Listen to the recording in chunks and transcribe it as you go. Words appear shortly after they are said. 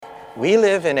We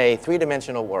live in a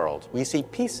three-dimensional world. We see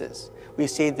pieces. We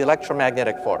see the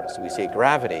electromagnetic force. We see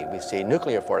gravity. We see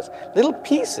nuclear force. Little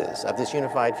pieces of this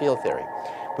unified field theory.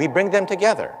 We bring them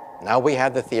together. Now we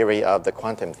have the theory of the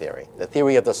quantum theory, the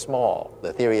theory of the small,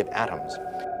 the theory of atoms.